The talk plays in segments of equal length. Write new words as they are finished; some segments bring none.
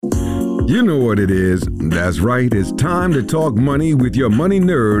You know what it is. That's right. It's time to talk money with your money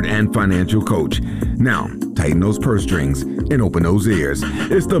nerd and financial coach. Now, tighten those purse strings and open those ears.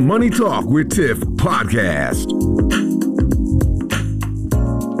 It's the Money Talk with Tiff podcast.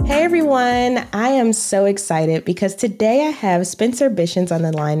 Hey everyone, I am so excited because today I have Spencer Bishins on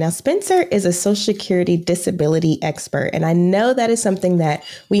the line. Now, Spencer is a Social Security disability expert, and I know that is something that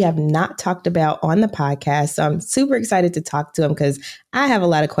we have not talked about on the podcast. So I'm super excited to talk to him because I have a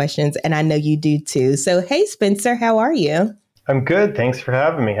lot of questions and I know you do too. So, hey Spencer, how are you? I'm good. Thanks for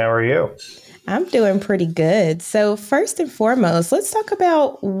having me. How are you? I'm doing pretty good. So first and foremost, let's talk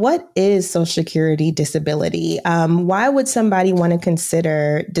about what is Social Security disability. Why would somebody want to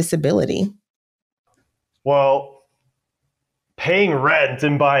consider disability? Well, paying rent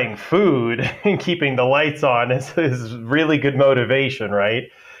and buying food and keeping the lights on is really good motivation, right?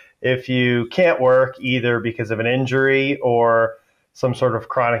 If you can't work either because of an injury or some sort of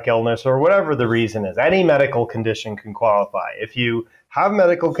chronic illness or whatever the reason is, any medical condition can qualify. If you have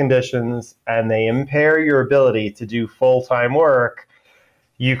medical conditions and they impair your ability to do full-time work,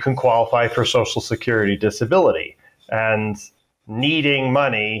 you can qualify for Social Security disability. And needing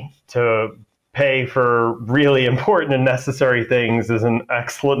money to pay for really important and necessary things is an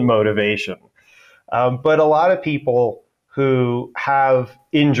excellent motivation. But a lot of people who have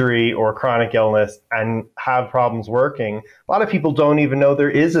injury or chronic illness and have problems working, a lot of people don't even know there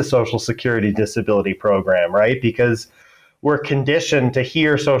is a Social Security disability program, right? Because we're conditioned to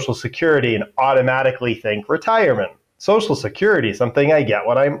hear Social Security and automatically think retirement. Social Security is something I get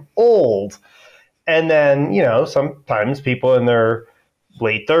when I'm old. And then, sometimes people in their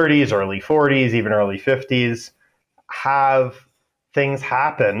late 30s, early 40s, even early 50s have things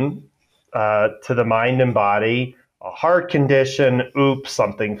happen to the mind and body, a heart condition, oops,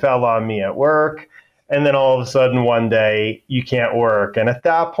 something fell on me at work. And then all of a sudden one day you can't work. And at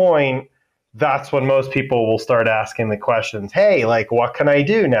that point, that's when most people will start asking the questions, hey, what can I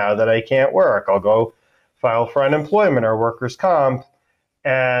do now that I can't work? I'll go file for unemployment or workers' comp.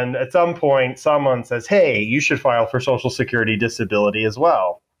 And at some point, someone says, hey, you should file for Social Security disability as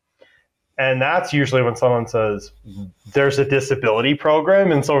well. And that's usually when someone says, there's a disability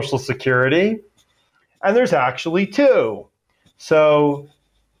program in Social Security, and there's actually two. So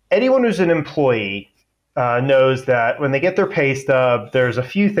anyone who's an employee knows that when they get their pay stub, there's a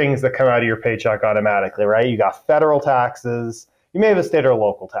few things that come out of your paycheck automatically, right? You got federal taxes. You may have a state or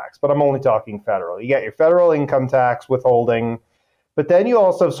local tax, but I'm only talking federal. You got your federal income tax withholding, but then you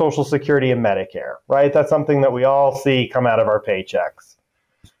also have Social Security and Medicare, right? That's something that we all see come out of our paychecks.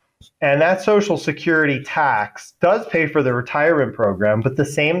 And that Social Security tax does pay for the retirement program, but the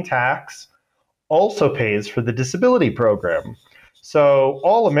same tax also pays for the disability program. So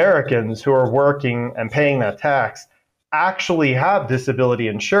all Americans who are working and paying that tax actually have disability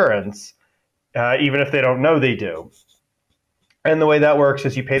insurance, even if they don't know they do. And the way that works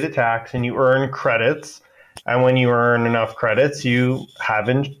is you pay the tax and you earn credits. And when you earn enough credits, you have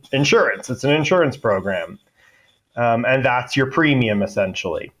insurance. It's an insurance program. And that's your premium,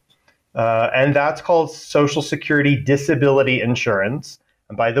 essentially. And that's called Social Security disability insurance.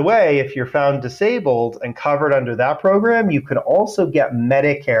 And by the way, if you're found disabled and covered under that program, you can also get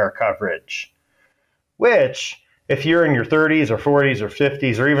Medicare coverage, which if you're in your 30s or 40s or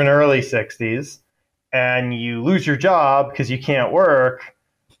 50s or even early 60s and you lose your job because you can't work,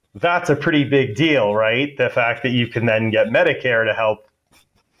 that's a pretty big deal, right? The fact that you can then get Medicare to help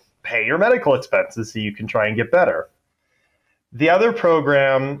pay your medical expenses so you can try and get better. The other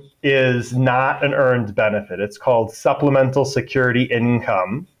program is not an earned benefit. It's called Supplemental Security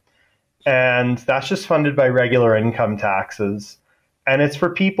Income. And that's just funded by regular income taxes. And it's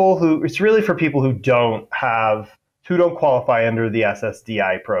really for people who don't qualify under the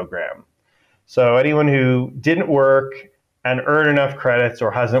SSDI program. So anyone who didn't work and earn enough credits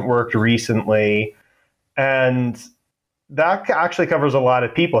or hasn't worked recently, and that actually covers a lot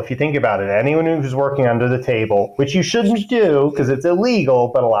of people. If you think about it, anyone who's working under the table, which you shouldn't do because it's illegal,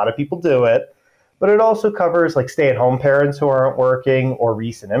 but a lot of people do it. But it also covers stay-at-home parents who aren't working, or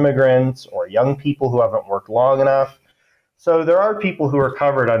recent immigrants, or young people who haven't worked long enough. So there are people who are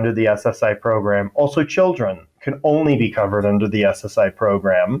covered under the SSI program. Also, children can only be covered under the SSI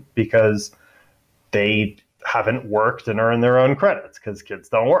program because they haven't worked and earned their own credits because kids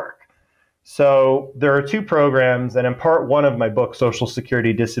don't work. So there are two programs, and in part one of my book, Social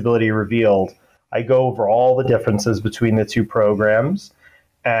Security Disability Revealed, I go over all the differences between the two programs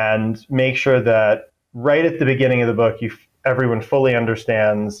and make sure that right at the beginning of the book, everyone fully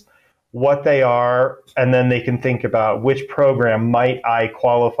understands what they are, and then they can think about which program might I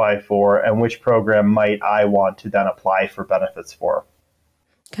qualify for and which program might I want to then apply for benefits for.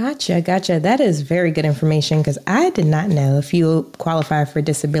 Gotcha. That is very good information because I did not know if you qualify for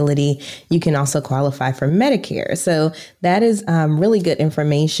disability, you can also qualify for Medicare. So that is really good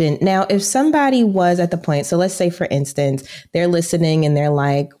information. Now, if somebody was at the point, so let's say, for instance, they're listening and they're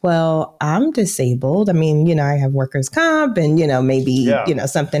like, well, I'm disabled. I mean, I have workers' comp and, maybe, Yeah.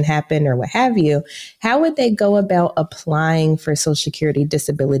 something happened or what have you. How would they go about applying for Social Security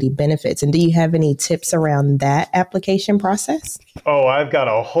disability benefits? And do you have any tips around that application process? Oh, I've got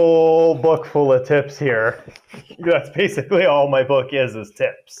a whole book full of tips here. That's basically all my book is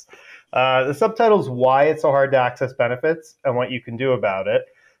tips. The subtitle is Why It's So Hard to Access Benefits and What You Can Do About It.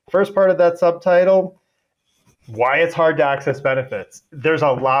 First part of that subtitle, why it's hard to access benefits. There's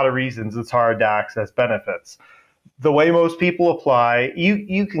a lot of reasons it's hard to access benefits. The way most people apply,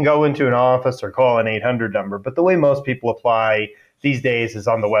 you can go into an office or call an 800 number, but the way most people apply these days is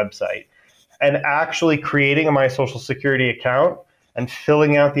on the website. And actually creating a My Social Security account and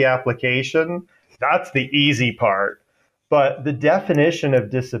filling out the application, that's the easy part. But the definition of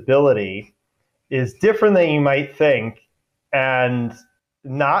disability is different than you might think, and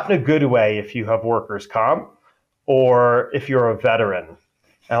not in a good way if you have workers' comp or if you're a veteran.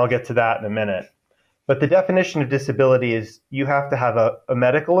 And I'll get to that in a minute. But the definition of disability is you have to have a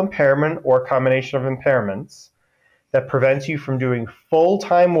medical impairment or combination of impairments that prevents you from doing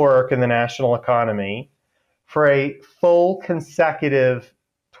full-time work in the national economy for a full consecutive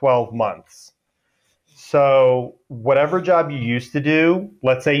 12 months. So whatever job you used to do,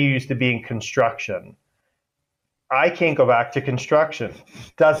 let's say you used to be in construction, I can't go back to construction.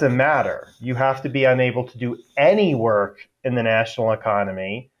 Doesn't matter. You have to be unable to do any work in the national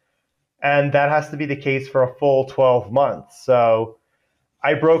economy, and that has to be the case for a full 12 months. So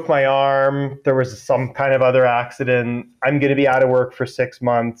I broke my arm. There was some kind of other accident. I'm going to be out of work for 6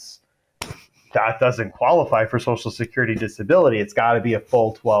 months. That doesn't qualify for Social Security disability. It's got to be a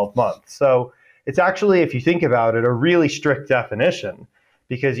full 12 months. So it's actually, if you think about it, a really strict definition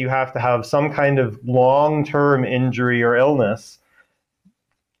because you have to have some kind of long-term injury or illness.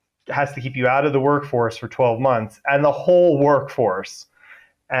 It has to keep you out of the workforce for 12 months and the whole workforce.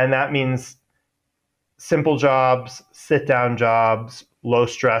 And that means simple jobs, sit-down jobs,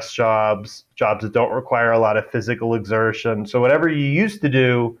 low-stress jobs, jobs that don't require a lot of physical exertion. So whatever you used to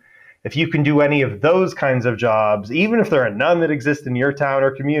do, if you can do any of those kinds of jobs, even if there are none that exist in your town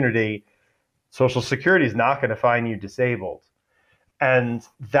or community, Social Security is not going to find you disabled. And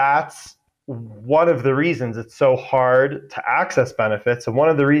that's one of the reasons it's so hard to access benefits, and one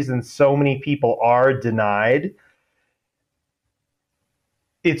of the reasons so many people are denied.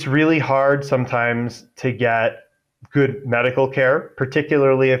 It's really hard sometimes to get good medical care,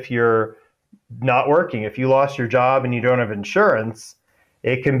 particularly if you're not working. If you lost your job and you don't have insurance,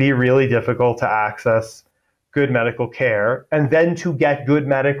 it can be really difficult to access good medical care and then to get good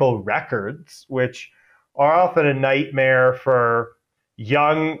medical records, which are often a nightmare for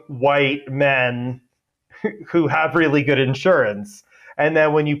young white men who have really good insurance. And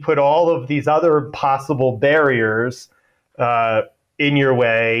then when you put all of these other possible barriers in your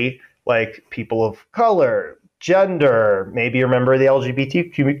way, like people of color, gender, maybe you're a member of the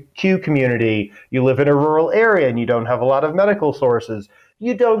LGBTQ community, you live in a rural area and you don't have a lot of medical sources,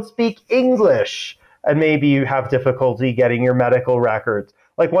 you don't speak English, and maybe you have difficulty getting your medical records.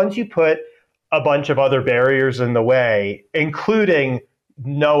 Like once you put a bunch of other barriers in the way, including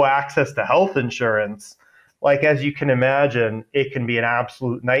no access to health insurance, like as you can imagine, it can be an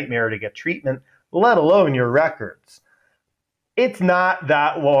absolute nightmare to get treatment, let alone your records. It's not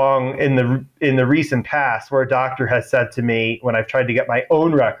that long in the recent past where a doctor has said to me when I've tried to get my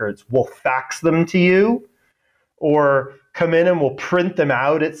own records, we'll fax them to you, or come in and we'll print them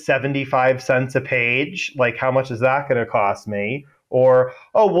out at 75 cents a page. Like, how much is that going to cost me? Or,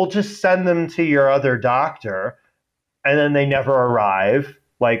 oh, we'll just send them to your other doctor. And then they never arrive.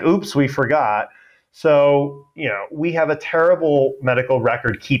 Like, oops, we forgot. So, we have a terrible medical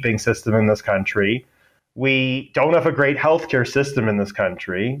record keeping system in this country. We don't have a great healthcare system in this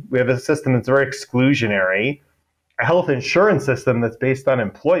country. We have a system that's very exclusionary, a health insurance system that's based on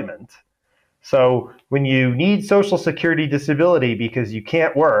employment. So when you need Social Security disability because you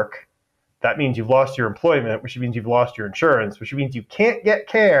can't work, that means you've lost your employment, which means you've lost your insurance, which means you can't get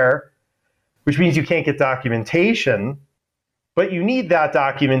care, which means you can't get documentation, but you need that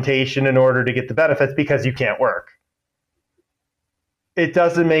documentation in order to get the benefits because you can't work. It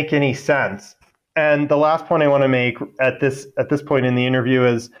doesn't make any sense. And the last point I want to make at this point in the interview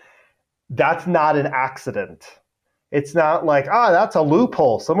is that's not an accident. It's not like, that's a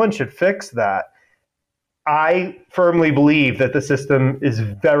loophole. Someone should fix that. I firmly believe that the system is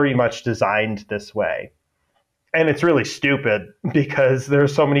very much designed this way. And it's really stupid because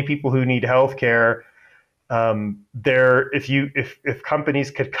there's so many people who need healthcare. If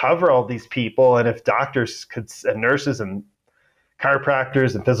companies could cover all these people, and if doctors could, and nurses and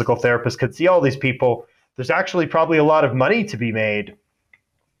chiropractors and physical therapists could see all these people, there's actually probably a lot of money to be made.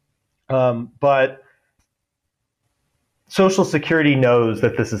 But Social Security knows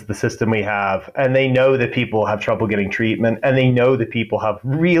that this is the system we have, and they know that people have trouble getting treatment, and they know that people have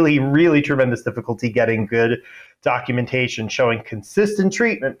really, really tremendous difficulty getting good documentation showing consistent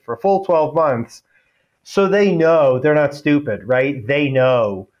treatment for a full 12 months. So they know, they're not stupid, right? They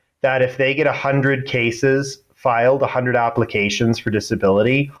know that if they get 100 cases filed, 100 applications for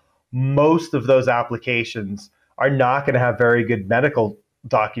disability, most of those applications are not going to have very good medical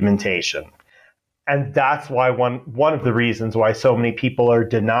documentation. And that's why one of the reasons why so many people are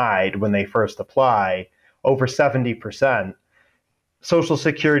denied when they first apply, over 70%. Social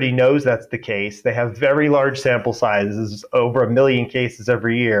Security knows that's the case. They have very large sample sizes, over 1 million cases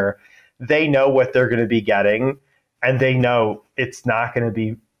every year. They know what they're going to be getting, and they know it's not going to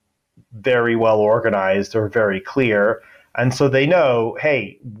be very well organized or very clear. And so they know,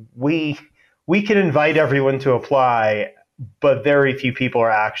 hey, we can invite everyone to apply, but very few people are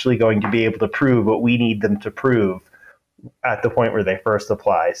actually going to be able to prove what we need them to prove at the point where they first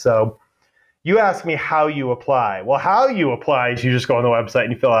apply. So you ask me how you apply. Well, how you apply is you just go on the website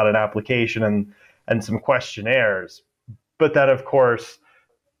and you fill out an application and some questionnaires. But then, of course,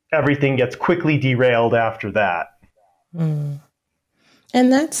 everything gets quickly derailed after that. Mm.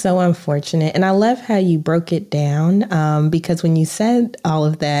 And that's so unfortunate. And I love how you broke it down, because when you said all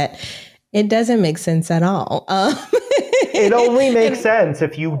of that, it doesn't make sense at all. It only makes sense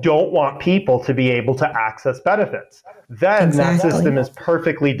if you don't want people to be able to access benefits. Then That system is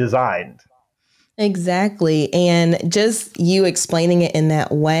perfectly designed. Exactly. And just you explaining it in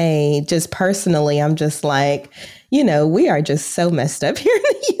that way, just personally, I'm just like, we are just so messed up here in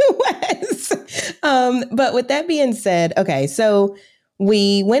the US. But with that being said, okay, so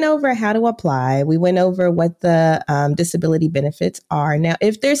we went over how to apply. We went over what the disability benefits are. Now,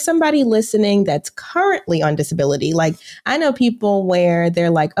 if there's somebody listening that's currently on disability, like I know people where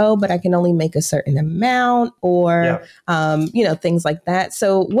they're like, oh, but I can only make a certain amount or, things like that.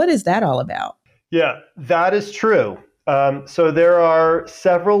 So what is that all about? Yeah, that is true. So there are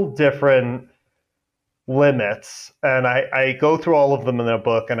several different limits, and I go through all of them in the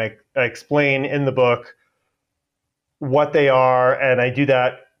book, and I explain in the book what they are, and I do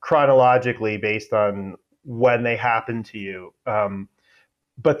that chronologically based on when they happen to you.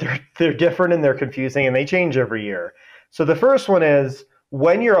 But they're different and they're confusing, and they change every year. So the first one is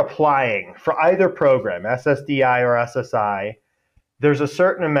when you're applying for either program, SSDI or SSI, there's a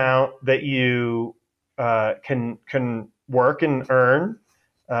certain amount that you can work and earn,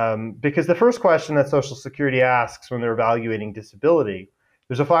 because the first question that Social Security asks when they're evaluating disability,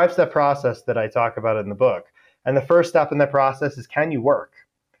 there's a 5-step process that I talk about in the book. And the first step in that process is, can you work?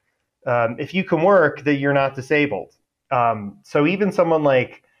 If you can work, then you're not disabled. So even someone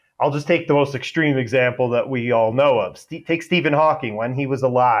like, I'll just take the most extreme example that we all know of. Take Stephen Hawking when he was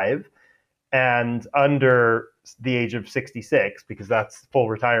alive and under the age of 66, because that's full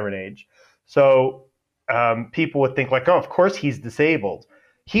retirement age. So people would think like, oh, of course he's disabled.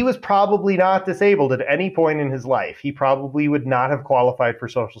 He was probably not disabled at any point in his life. He probably would not have qualified for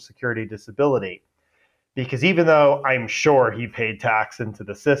Social Security disability, because even though I'm sure he paid tax into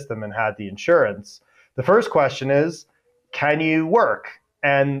the system and had the insurance, the first question is, can you work?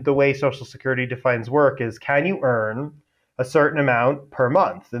 And the way Social Security defines work is, can you earn a certain amount per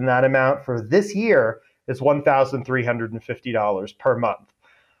month? And that amount for this year is $1,350 per month.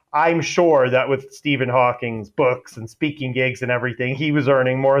 I'm sure that with Stephen Hawking's books and speaking gigs and everything, he was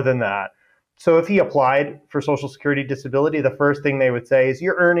earning more than that. So if he applied for Social Security disability, the first thing they would say is,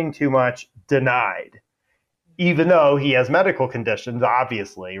 you're earning too much, denied. Even though he has medical conditions,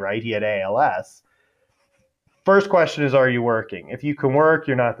 obviously, right? He had ALS. First question is, are you working? If you can work,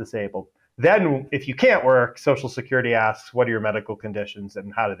 you're not disabled. Then if you can't work, Social Security asks, what are your medical conditions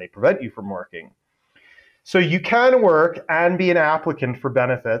and how do they prevent you from working? So you can work and be an applicant for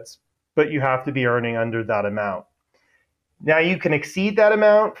benefits, but you have to be earning under that amount. Now you can exceed that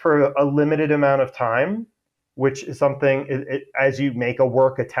amount for a limited amount of time, which is something as you make a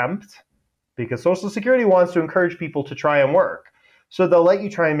work attempt, because Social Security wants to encourage people to try and work. So they'll let you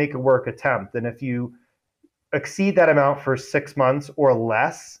try and make a work attempt. And if you exceed that amount for 6 months or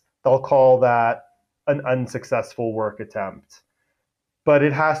less, they'll call that an unsuccessful work attempt. But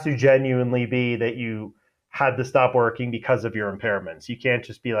it has to genuinely be that you had to stop working because of your impairments. You can't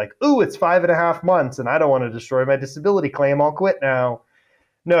just be like, ooh, it's 5.5 months and I don't want to destroy my disability claim, I'll quit now.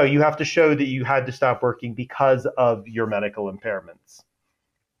 No, you have to show that you had to stop working because of your medical impairments.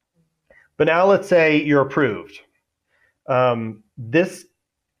 But now let's say you're approved. This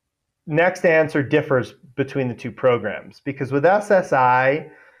next answer differs between the two programs because with SSI,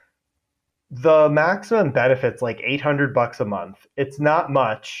 the maximum benefit's like $800 a month. It's not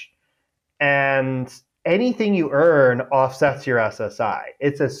much. And anything you earn offsets your SSI.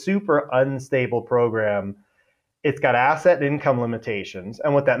 It's a super unstable program. It's got asset and income limitations.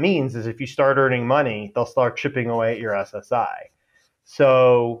 And what that means is if you start earning money, they'll start chipping away at your SSI.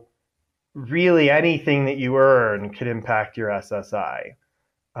 So really anything that you earn could impact your SSI.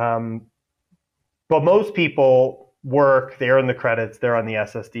 But most people work, they earn the credits, they're on the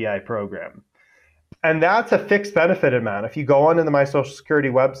SSDI program. And that's a fixed benefit amount. If you go onto the My Social Security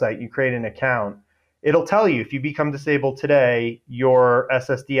website, you create an account, it'll tell you if you become disabled today, your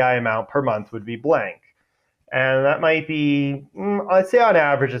SSDI amount per month would be blank. And that might be, I'd say on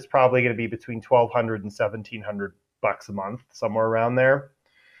average, it's probably going to be between $1,200 and $1,700 a month, somewhere around there.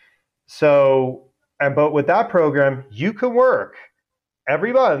 So, but with that program, you can work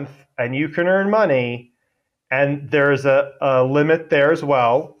every month and you can earn money. And there's a limit there as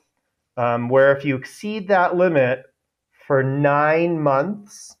well, where if you exceed that limit for 9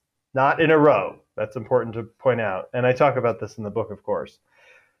 months, not in a row, that's important to point out. And I talk about this in the book, of course.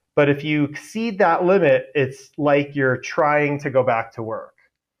 But if you exceed that limit, it's like you're trying to go back to work.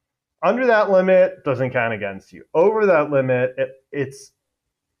 Under that limit, doesn't count against you. Over that limit, it's,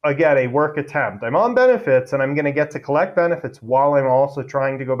 again, a work attempt. I'm on benefits and I'm going to get to collect benefits while I'm also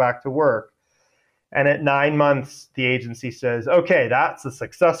trying to go back to work. And at 9 months, the agency says, okay, that's a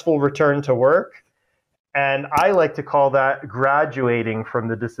successful return to work. And I like to call that graduating from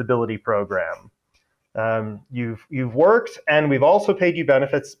the disability program. You've worked and we've also paid you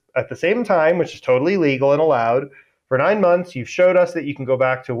benefits at the same time, which is totally legal and allowed. For 9 months, you've showed us that you can go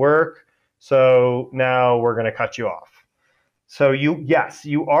back to work. So now we're going to cut you off. So yes,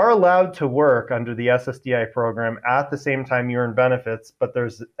 you are allowed to work under the SSDI program at the same time you earn benefits, but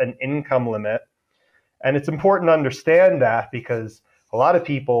there's an income limit. And it's important to understand that because a lot of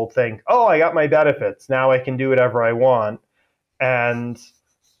people think, oh, I got my benefits, now I can do whatever I want. And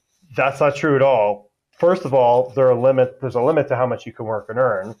that's not true at all. First of all, there's a limit to how much you can work and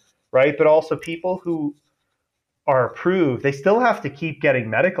earn, right? But also people who are approved, they still have to keep getting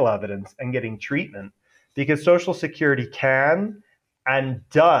medical evidence and getting treatment because Social Security can and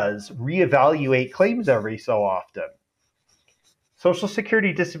does reevaluate claims every so often. Social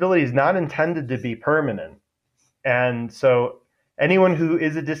Security disability is not intended to be permanent. And so anyone who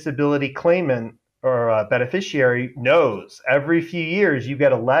is a disability claimant or a beneficiary knows every few years you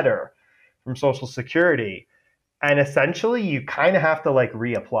get a letter from Social Security. And essentially you kind of have to like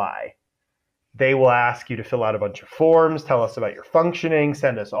reapply. They will ask you to fill out a bunch of forms, tell us about your functioning,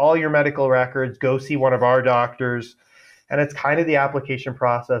 send us all your medical records, go see one of our doctors. And it's kind of the application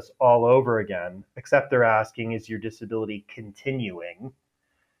process all over again, except they're asking, is your disability continuing?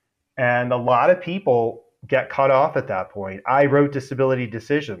 And a lot of people get cut off at that point. I wrote disability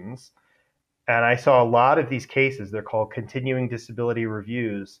decisions, and I saw a lot of these cases. They're called continuing disability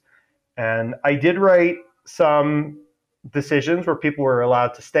reviews. And I did write some decisions where people were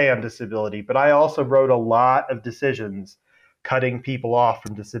allowed to stay on disability, but I also wrote a lot of decisions cutting people off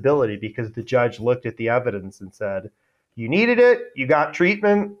from disability because the judge looked at the evidence and said, you needed it, you got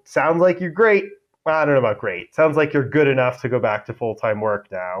treatment, sounds like you're great. Well, I don't know about great. Sounds like you're good enough to go back to full-time work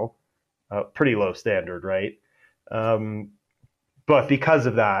now. Pretty low standard, right? But because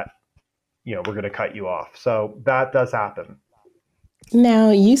of that, we're going to cut you off. So that does happen. Now,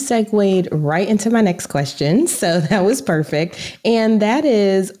 you segued right into my next question, so that was perfect. And that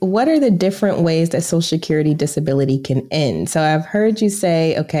is, what are the different ways that Social Security disability can end? So I've heard you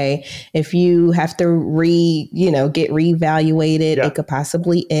say, okay, if you have to get reevaluated, it could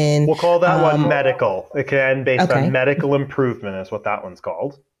possibly end. We'll call that one medical. It can end based on medical improvement is what that one's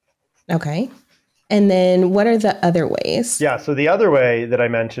called. Okay. And then what are the other ways? Yeah, so the other way that I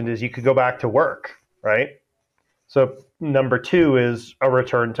mentioned is you could go back to work, right? So number 2 is a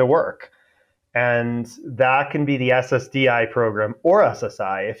return to work. And that can be the SSDI program or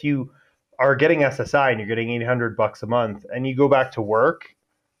SSI. If you are getting SSI and you're getting $800 a month and you go back to work,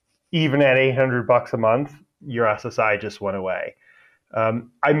 even at $800 a month, your SSI just went away.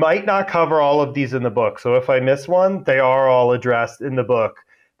 I might not cover all of these in the book. So if I miss one, they are all addressed in the book.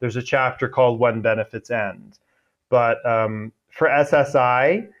 There's a chapter called When Benefits End. But for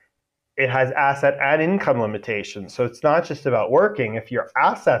SSI, it has asset and income limitations. So it's not just about working. If your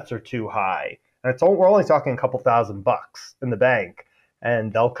assets are too high, and we're only talking a couple $1,000 in the bank,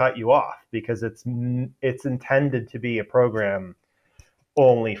 and they'll cut you off because it's intended to be a program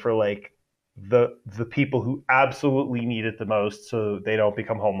only for like the people who absolutely need it the most so they don't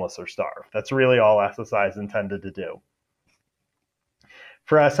become homeless or starve. That's really all SSI is intended to do.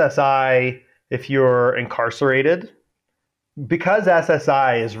 For SSI, if you're incarcerated, because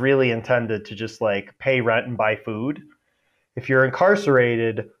SSI is really intended to just like pay rent and buy food, if you're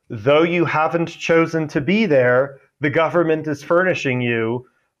incarcerated, though you haven't chosen to be there, the government is furnishing you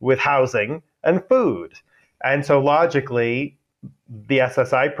with housing and food. And so logically, the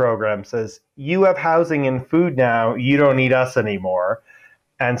SSI program says, you have housing and food now, you don't need us anymore.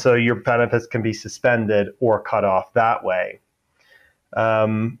 And so your benefits can be suspended or cut off that way.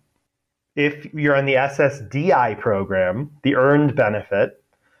 If you're on the SSDI program, the earned benefit,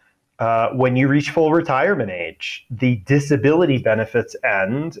 when you reach full retirement age, the disability benefits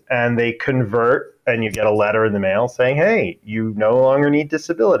end and they convert, and you get a letter in the mail saying, hey, you no longer need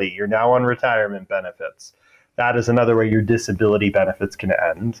disability. You're now on retirement benefits. That is another way your disability benefits can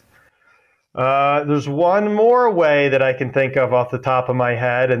end. There's one more way that I can think of off the top of my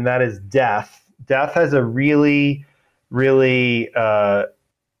head, and that is death. Death has a really, really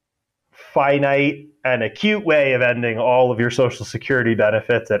finite and acute way of ending all of your Social Security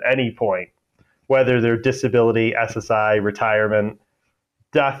benefits at any point, whether they're disability, SSI, retirement.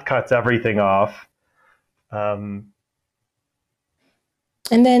 Death cuts everything off.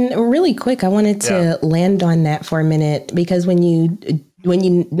 And then really quick, I wanted to land on that for a minute, because when you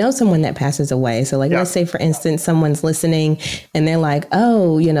know someone that passes away, so like, let's say, for instance, someone's listening and they're like,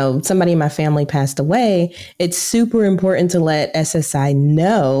 oh, somebody in my family passed away. It's super important to let SSI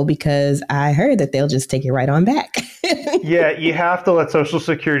know, because I heard that they'll just take it right on back. Yeah, you have to let Social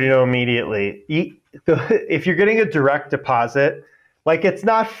Security know immediately. If you're getting a direct deposit, like, it's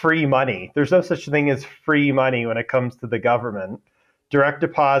not free money. There's no such thing as free money when it comes to the government. Direct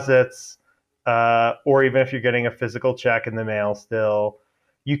deposits, or even if you're getting a physical check in the mail still,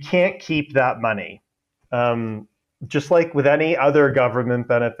 you can't keep that money. Just like with any other government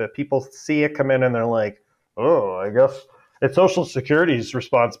benefit, people see it come in and they're like, oh, I guess it's Social Security's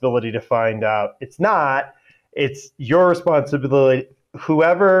responsibility to find out. It's not. It's your responsibility,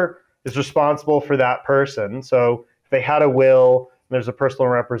 whoever is responsible for that person. So if they had a will, there's a personal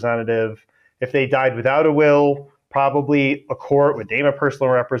representative. If they died without a will, probably a court would name a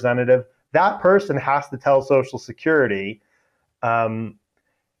personal representative. That person has to tell Social Security. And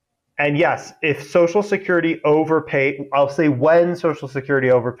yes, if Social Security I'll say when Social Security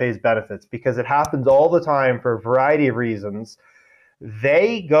overpays benefits, because it happens all the time for a variety of reasons,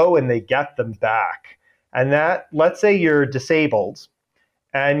 they go and they get them back. And that, let's say you're disabled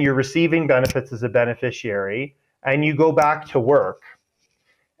and you're receiving benefits as a beneficiary, and you go back to work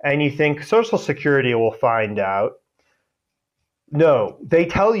and you think Social Security will find out. No, they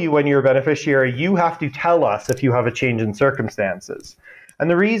tell you when you're a beneficiary, you have to tell us if you have a change in circumstances. And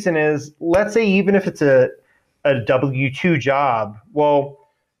the reason is, let's say even if it's a W-2 job, well,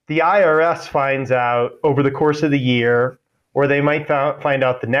 the IRS finds out over the course of the year, or they might find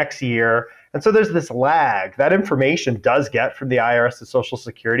out the next year. And so there's this lag. That information does get from the IRS to Social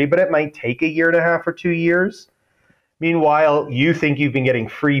Security, but it might take 1.5 years or 2 years. Meanwhile, you think you've been getting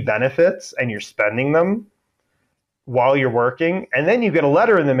free benefits and you're spending them while you're working, and then you get a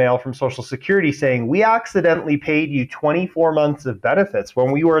letter in the mail from Social Security saying, we accidentally paid you 24 months of benefits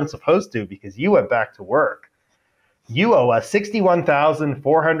when we weren't supposed to because you went back to work. You owe us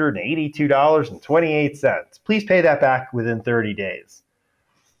 $61,482.28. Please pay that back within 30 days.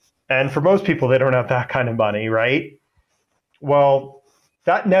 And for most people, they don't have that kind of money, right? Well,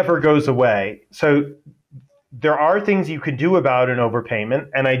 that never goes away. So there are things you can do about an overpayment,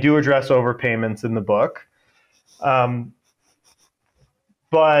 and I do address overpayments in the book.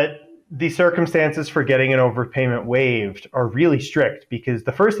 But the circumstances for getting an overpayment waived are really strict, because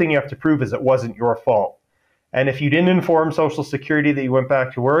the first thing you have to prove is it wasn't your fault. And if you didn't inform Social Security that you went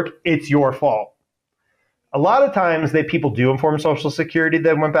back to work, it's your fault. A lot of times people do inform Social Security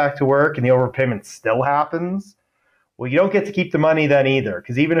that went back to work and the overpayment still happens. Well, you don't get to keep the money then either,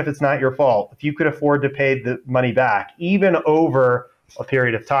 because even if it's not your fault, if you could afford to pay the money back, even over a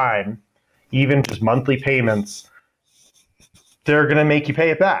period of time, even just monthly payments, they're going to make you pay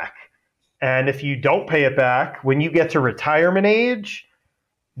it back. And if you don't pay it back, when you get to retirement age,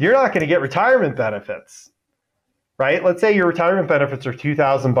 you're not going to get retirement benefits, right? Let's say your retirement benefits are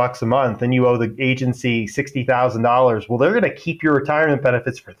 $2,000 a month and you owe the agency $60,000. Well, they're going to keep your retirement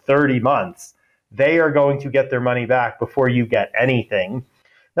benefits for 30 months. They are going to get their money back before you get anything.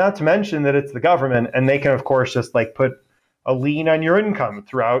 Not to mention that it's the government, and they can, of course, just like put a lien on your income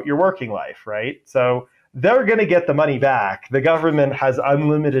throughout your working life, right? So they're going to get the money back. The government has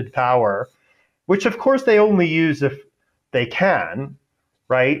unlimited power, which of course they only use if they can.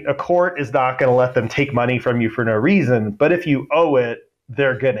 right? A court is not going to let them take money from you for no reason, but if you owe it,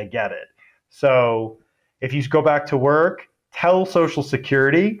 they're going to get it. So if you go back to work, tell Social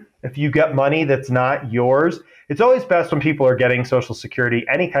Security if you get money that's not yours. It's always best when people are getting Social Security,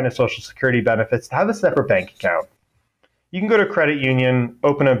 any kind of Social Security benefits, to have a separate bank account. You can go to a credit union,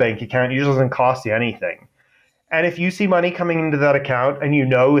 open a bank account. It usually doesn't cost you anything. And if you see money coming into that account and you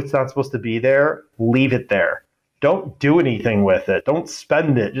know it's not supposed to be there, leave it there. Don't do anything with it. Don't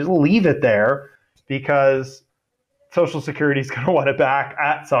spend it. Just leave it there, because Social Security is going to want it back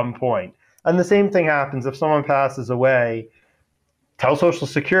at some point. And the same thing happens if someone passes away. Tell Social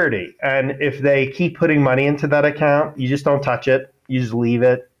Security. And if they keep putting money into that account, you just don't touch it. You just leave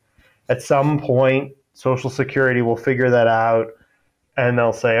it. At some point, Social Security will figure that out, and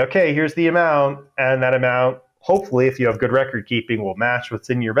they'll say, okay, here's the amount. And that amount, hopefully, if you have good record keeping, will match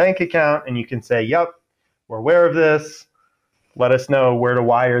what's in your bank account. And you can say, yep, we're aware of this. Let us know where to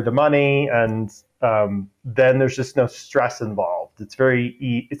wire the money. And then there's just no stress involved. It's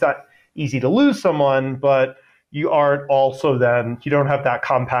it's not easy to lose someone, but you aren't also then, you don't have that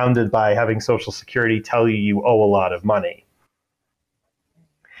compounded by having Social Security tell you owe a lot of money.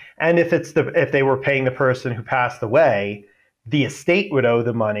 And if they were paying the person who passed away, the estate would owe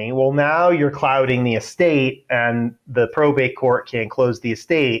the money. Well, now you're clouding the estate, and the probate court can't close the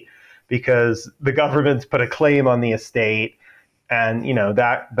estate because the government's put a claim on the estate. And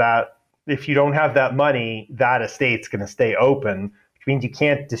that if you don't have that money, that estate's going to stay open, which means you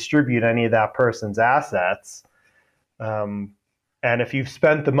can't distribute any of that person's assets. And if you've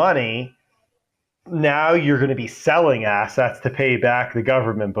spent the money, now you're going to be selling assets to pay back the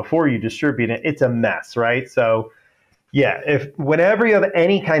government before you distribute it. It's a mess, right? So yeah, whenever you have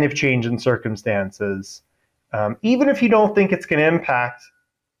any kind of change in circumstances, even if you don't think it's going to impact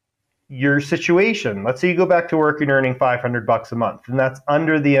your situation, let's say you go back to work and you're earning $500 a month, and that's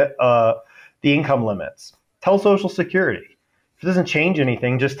under the income limits. Tell Social Security. If it doesn't change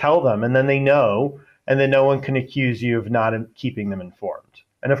anything, just tell them, and then they know, and then no one can accuse you of not keeping them informed.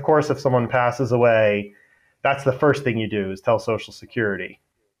 And of course, if someone passes away, that's the first thing you do is tell Social Security.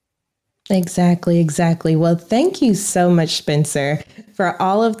 Exactly. Well, thank you so much, Spencer, for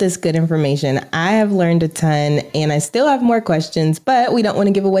all of this good information. I have learned a ton, and I still have more questions, but we don't want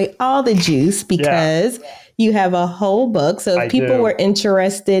to give away all the juice because you have a whole book. So if people were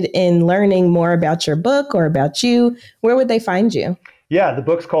interested in learning more about your book or about you, where would they find you? Yeah, the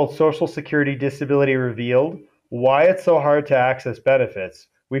book's called Social Security Disability Revealed: Why It's So Hard to Access Benefits.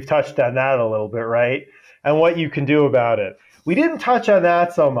 We've touched on that a little bit, right? And what you can do about it. We didn't touch on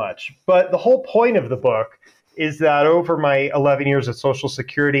that so much, but the whole point of the book is that over my 11 years at Social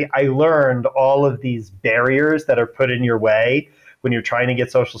Security, I learned all of these barriers that are put in your way when you're trying to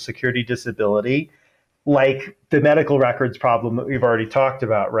get Social Security disability, like the medical records problem that we've already talked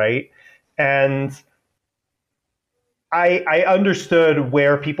about, right? And I understood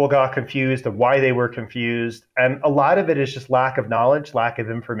where people got confused and why they were confused. And a lot of it is just lack of knowledge, lack of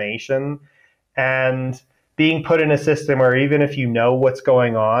information, and being put in a system where even if you know what's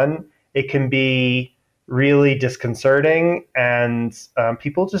going on, it can be really disconcerting, and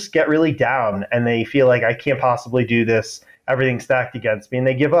people just get really down and they feel like, I can't possibly do this. Everything's stacked against me, and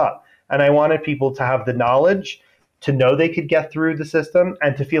they give up. And I wanted people to have the knowledge to know they could get through the system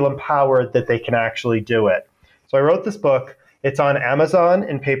and to feel empowered that they can actually do it. So I wrote this book. It's on Amazon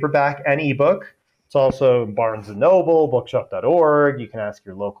in paperback and ebook. It's also Barnes & Noble, bookshop.org. You can ask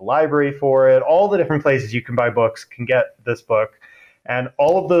your local library for it. All the different places you can buy books can get this book. And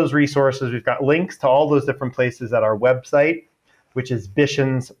all of those resources, we've got links to all those different places at our website, which is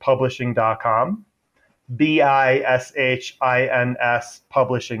bishinspublishing.com, BISHINS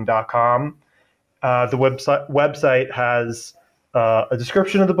publishing.com. The website has a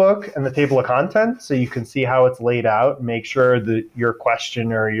description of the book and the table of contents, so you can see how it's laid out and make sure that your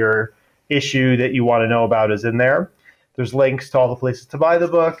question or your issue that you want to know about is in there. There's links to all the places to buy the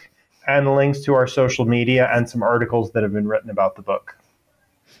book and links to our social media and some articles that have been written about the book.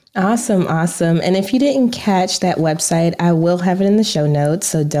 Awesome. And if you didn't catch that website, I will have it in the show notes.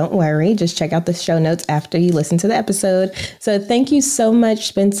 So don't worry. Just check out the show notes after you listen to the episode. So thank you so much,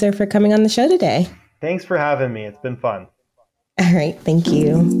 Spencer, for coming on the show today. Thanks for having me. It's been fun. All right. Thank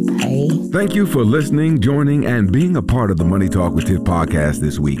you. Bye. Thank you for listening, joining, and being a part of the Money Talk with Tiff podcast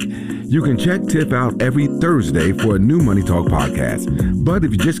this week. You can check Tiff out every Thursday for a new Money Talk podcast. But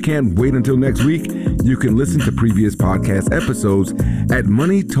if you just can't wait until next week, you can listen to previous podcast episodes at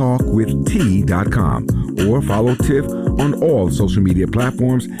moneytalkwitht.com or follow Tiff on all social media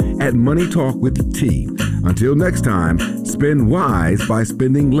platforms at Money Talk with T. Until next time, spend wise by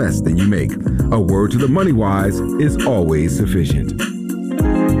spending less than you make. A word to the money wise is always sufficient.